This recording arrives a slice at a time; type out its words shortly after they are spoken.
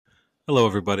Hello,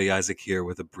 everybody. Isaac here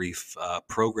with a brief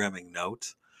programming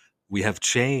note. We have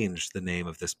changed the name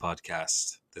of this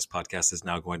podcast. This podcast is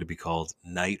now going to be called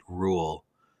Night Rule.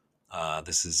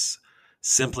 This is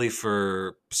simply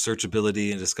for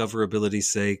searchability and discoverability's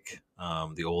sake.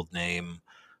 The old name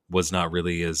was not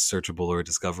really as searchable or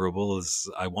discoverable as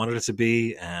I wanted it to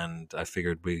be, and I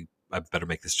figured I better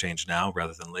make this change now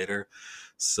rather than later.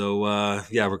 So,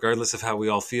 regardless of how we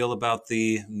all feel about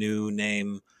the new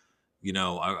name,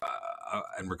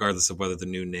 and regardless of whether the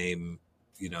new name,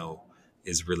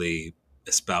 is really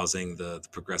espousing the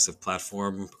progressive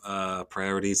platform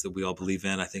priorities that we all believe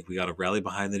in, I think we got to rally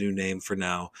behind the new name for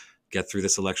now, get through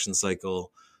this election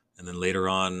cycle, and then later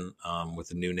on, with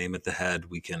the new name at the head,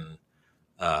 we can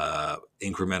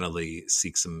incrementally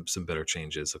seek some better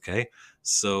changes. Okay,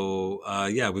 so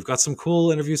we've got some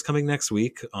cool interviews coming next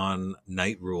week on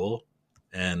Night Rule.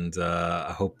 And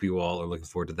I hope you all are looking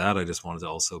forward to that. I just wanted to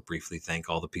also briefly thank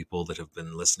all the people that have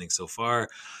been listening so far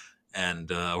and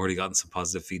already gotten some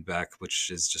positive feedback, which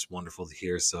is just wonderful to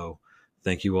hear. So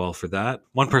thank you all for that.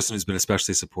 One person who's been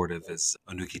especially supportive is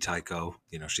Anuki Taiko.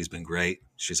 She's been great.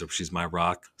 She's my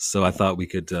rock. So I thought we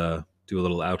could do a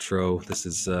little outro. This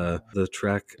is the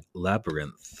track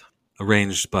Labyrinth,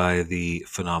 arranged by the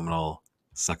phenomenal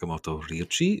Sakamoto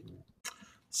Ryuichi.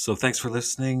 So thanks for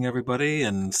listening, everybody,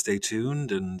 and stay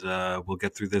tuned, and we'll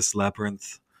get through this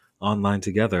labyrinth online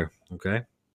together, okay?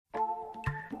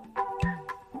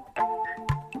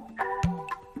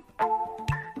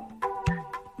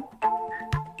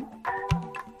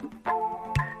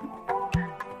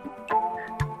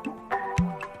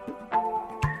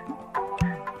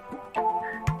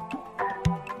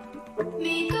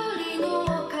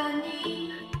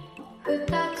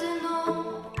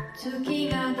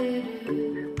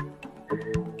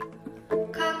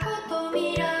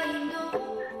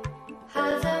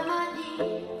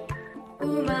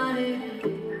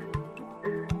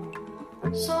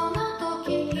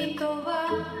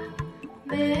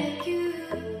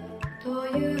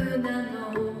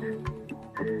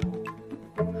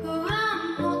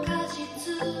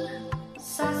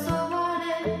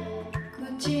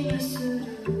 Genius.